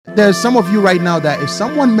There's some of you right now that if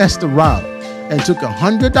someone messed around and took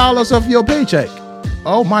 $100 off your paycheck,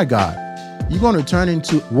 oh my God, you're going to turn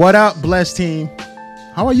into what up, blessed team?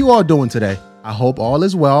 How are you all doing today? I hope all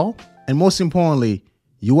is well. And most importantly,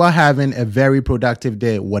 you are having a very productive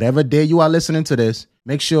day. Whatever day you are listening to this,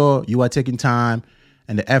 make sure you are taking time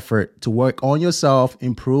and the effort to work on yourself,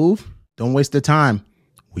 improve. Don't waste the time.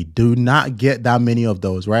 We do not get that many of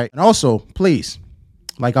those, right? And also, please,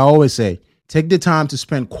 like I always say, take the time to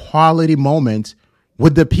spend quality moments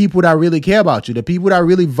with the people that really care about you, the people that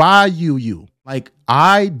really value you. Like,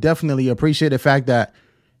 I definitely appreciate the fact that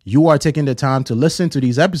you are taking the time to listen to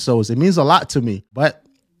these episodes. It means a lot to me, but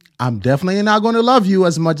I'm definitely not going to love you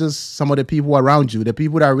as much as some of the people around you, the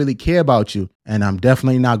people that really care about you. And I'm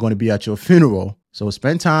definitely not going to be at your funeral. So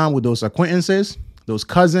spend time with those acquaintances, those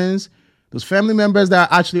cousins, those family members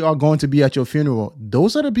that actually are going to be at your funeral.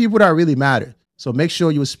 Those are the people that really matter. So make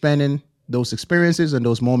sure you're spending those experiences and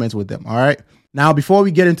those moments with them. All right. Now, before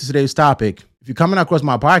we get into today's topic, if you're coming across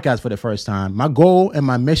my podcast for the first time, my goal and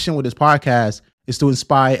my mission with this podcast is to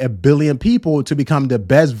inspire 1 billion people to become the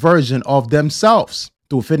best version of themselves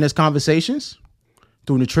through fitness conversations,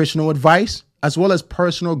 through nutritional advice, as well as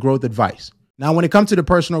personal growth advice. Now, when it comes to the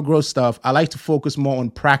personal growth stuff, I like to focus more on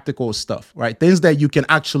practical stuff, right? Things that you can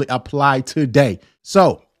actually apply today.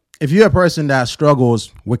 So if you're a person that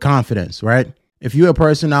struggles with confidence, right? If you're a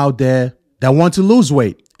person out there that wants to lose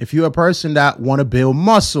weight, if you're a person that want to build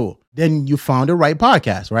muscle, then you found the right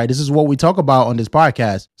podcast, right? This is what we talk about on this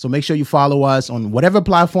podcast. So make sure you follow us on whatever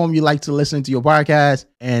platform you like to listen to your podcast.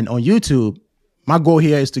 And on YouTube, my goal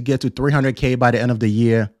here is to get to 300K by the end of the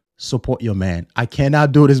year. Support your man. I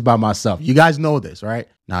cannot do this by myself. You guys know this, right?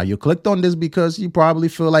 Now, you clicked on this because you probably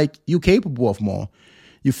feel like you're capable of more.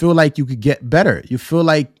 You feel like you could get better. You feel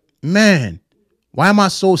like, man, why am I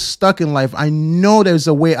so stuck in life? I know there's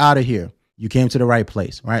a way out of here. You came to the right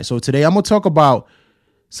place, right? So today I'm going to talk about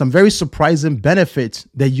some very surprising benefits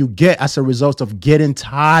that you get as a result of getting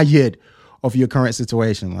tired of your current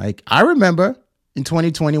situation. Like, I remember in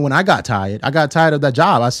 2020 when I got tired of that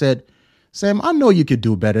job. I said, Sam, I know you could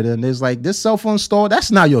do better than this. Like, this cell phone store,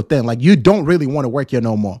 that's not your thing. Like, you don't really want to work here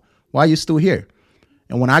no more. Why are you still here?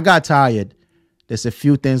 And when I got tired, there's a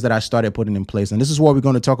few things that I started putting in place. And this is what we're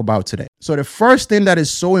going to talk about today. So the first thing that is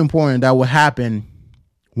so important that will happen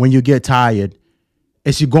when you get tired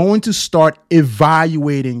is you're going to start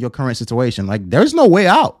evaluating your current situation. Like, there's no way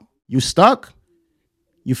out. You stuck.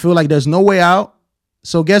 You feel like there's no way out.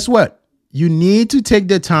 So guess what? You need to take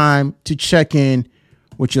the time to check in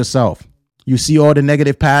with yourself. You see all the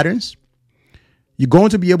negative patterns. You're going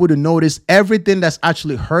to be able to notice everything that's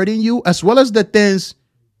actually hurting you, as well as the things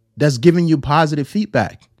that's giving you positive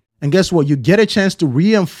feedback. And guess what? You get a chance to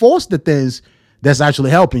reinforce the things that's actually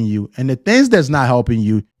helping you. And the things that's not helping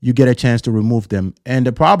you, you get a chance to remove them. And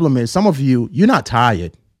the problem is, some of you, you're not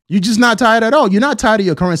tired. You're just not tired at all. You're not tired of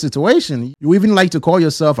your current situation. You even like to call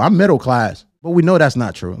yourself, I'm middle class. But we know that's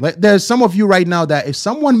not true. Like, there's some of you right now that if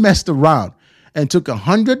someone messed around and took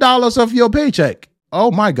 $100 off your paycheck, oh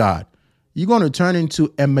my God, you're going to turn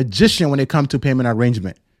into a magician when it comes to payment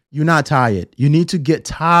arrangement. You're not tired. You need to get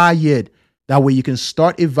tired. That way you can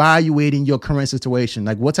start evaluating your current situation.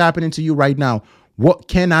 Like, what's happening to you right now? What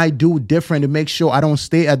can I do different to make sure I don't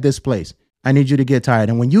stay at this place? I need you to get tired.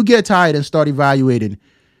 And when you get tired and start evaluating,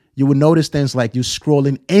 you will notice things like you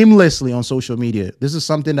scrolling aimlessly on social media. This is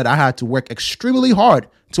something that I had to work extremely hard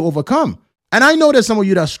to overcome. And I know there's some of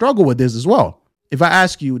you that struggle with this as well. If I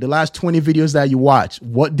ask you the last 20 videos that you watched,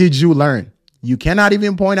 what did you learn? You cannot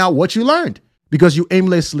even point out what you learned because you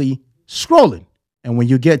aimlessly scrolling. And when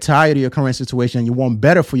you get tired of your current situation, you want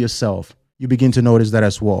better for yourself, you begin to notice that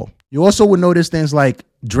as well. You also would notice things like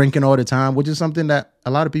drinking all the time, which is something that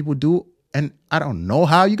a lot of people do. And I don't know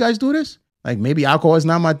how you guys do this. Like, maybe alcohol is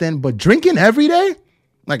not my thing, but drinking every day?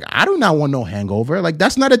 Like, I do not want no hangover. Like,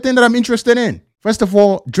 that's not a thing that I'm interested in. First of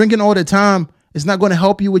all, drinking all the time is not going to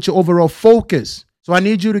help you with your overall focus. So I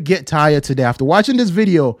need you to get tired today. After watching this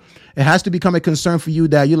video, it has to become a concern for you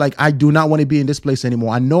that you're like, I do not want to be in this place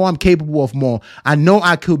anymore. I know I'm capable of more. I know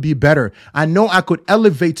I could be better. I know I could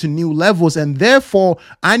elevate to new levels. And therefore,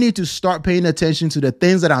 I need to start paying attention to the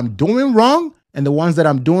things that I'm doing wrong and the ones that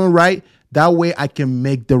I'm doing right. That way I can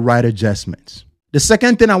make the right adjustments. The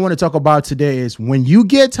second thing I want to talk about today is when you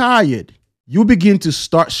get tired, you begin to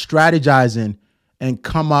start strategizing and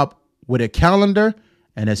come up with a calendar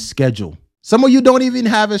and a schedule. Some of you don't even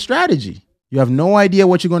have a strategy. You have no idea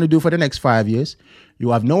what you're going to do for the next 5 years.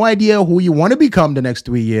 You have no idea who you want to become the next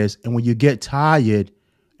 3 years. And when you get tired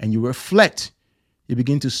and you reflect, you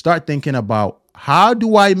begin to start thinking about, how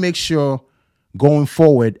do I make sure going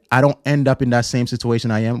forward, I don't end up in that same situation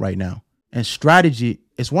I am right now? And strategy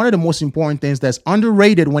is one of the most important things that's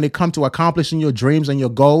underrated when it comes to accomplishing your dreams and your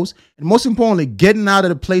goals. And most importantly, getting out of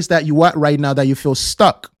the place that you are right now that you feel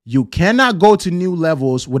stuck. You cannot go to new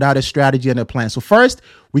levels without a strategy and a plan. So first,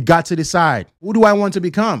 we got to decide, who do I want to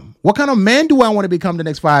become? What kind of man do I want to become the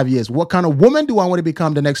next 5 years? What kind of woman do I want to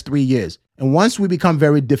become the next 3 years? And once we become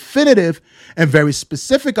very definitive and very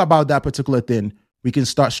specific about that particular thing, we can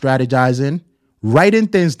start strategizing, writing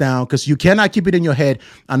things down, because you cannot keep it in your head.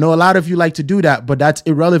 I know a lot of you like to do that, but that's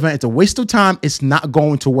irrelevant. It's a waste of time. It's not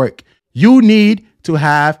going to work. You need to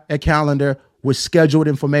have a calendar with scheduled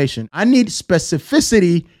information. I need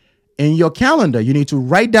specificity in your calendar. You need to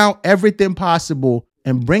write down everything possible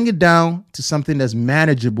and bring it down to something that's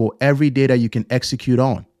manageable every day that you can execute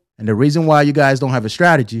on. And the reason why you guys don't have a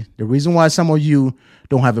strategy, the reason why some of you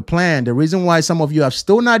don't have a plan, the reason why some of you have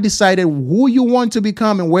still not decided who you want to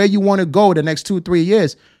become and where you want to go the next 2-3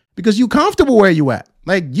 years, because you're comfortable where you at.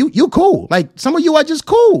 Like you cool. Like some of you are just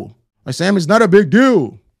cool. Like, Sam, it's not a big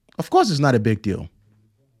deal. Of course it's not a big deal.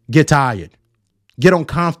 Get tired. Get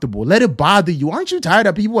uncomfortable. Let it bother you. Aren't you tired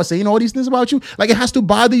of people are saying all these things about you? Like it has to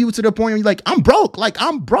bother you to the point where you're like, I'm broke. Like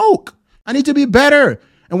I'm broke. I need to be better.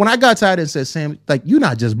 And when I got tired and said, Sam, like, you're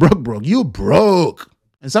not just broke, you broke.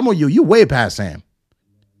 And some of you way past Sam.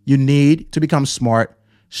 You need to become smart,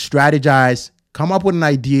 strategize, come up with an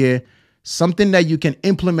idea, something that you can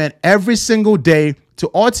implement every single day to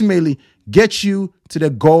ultimately get you to the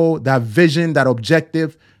goal, that vision, that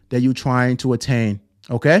objective that you're trying to attain.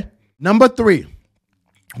 Okay? Number 3,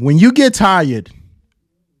 when you get tired,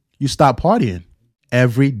 you stop partying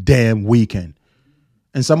every damn weekend.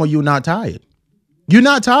 And some of you not tired. You're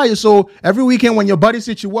not tired. So every weekend when your buddy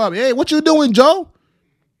sits you up, hey, what you doing, Joe?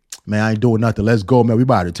 Man, I ain't doing nothing. Let's go, man. We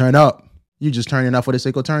about to turn up. You just turning up for the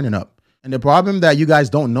sake of turning up. And the problem that you guys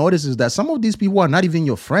don't notice is that some of these people are not even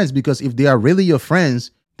your friends, because if they are really your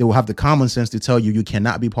friends, they will have the common sense to tell you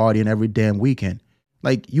cannot be partying every damn weekend.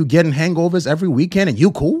 Like you getting hangovers every weekend and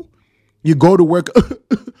you cool? You go to work.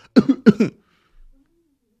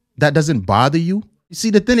 That doesn't bother you. You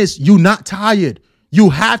see, the thing is, you're not tired. You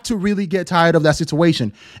have to really get tired of that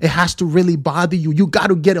situation. It has to really bother you. You got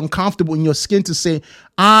to get uncomfortable in your skin to say,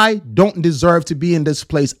 I don't deserve to be in this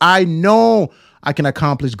place. I know I can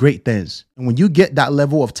accomplish great things. And when you get that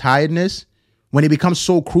level of tiredness, when it becomes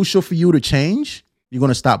so crucial for you to change, you're going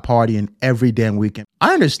to stop partying every damn weekend.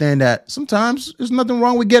 I understand that sometimes there's nothing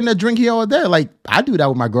wrong with getting a drink here or there. Like I do that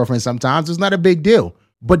with my girlfriend sometimes. It's not a big deal.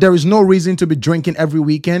 But there is no reason to be drinking every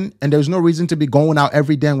weekend, and there's no reason to be going out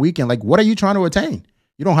every damn weekend. Like, what are you trying to attain?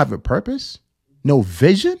 You don't have a purpose? No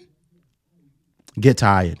vision? Get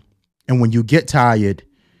tired. And when you get tired,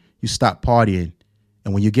 you stop partying.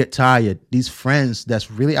 And when you get tired, these friends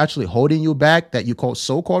that's really actually holding you back, that you call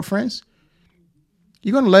so-called friends,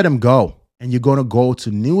 you're going to let them go. And you're going to go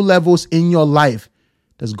to new levels in your life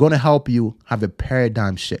that's going to help you have a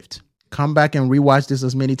paradigm shift. Come back and rewatch this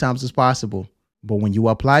as many times as possible. But when you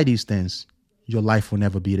apply these things, your life will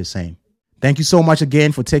never be the same. Thank you so much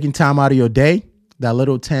again for taking time out of your day, that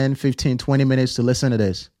little 10, 15, 20 minutes to listen to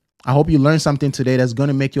this. I hope you learned something today that's going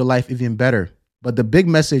to make your life even better. But the big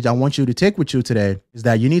message I want you to take with you today is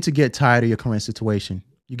that you need to get tired of your current situation.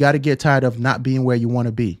 You got to get tired of not being where you want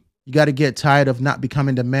to be. You got to get tired of not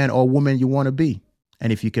becoming the man or woman you want to be.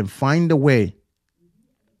 And if you can find a way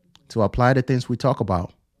to apply the things we talk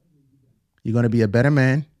about, you're going to be a better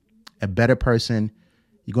man, a better person.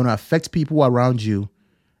 You're going to affect people around you,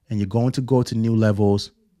 and you're going to go to new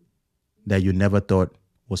levels that you never thought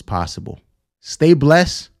was possible. Stay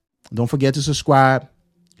blessed. Don't forget to subscribe.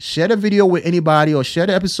 Share the video with anybody, or share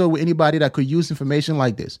the episode with anybody that could use information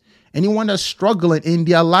like this. Anyone that's struggling in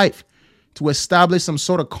their life to establish some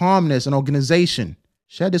sort of calmness and organization,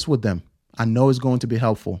 share this with them. I know it's going to be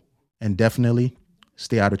helpful. And definitely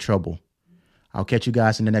stay out of trouble. I'll catch you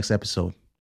guys in the next episode.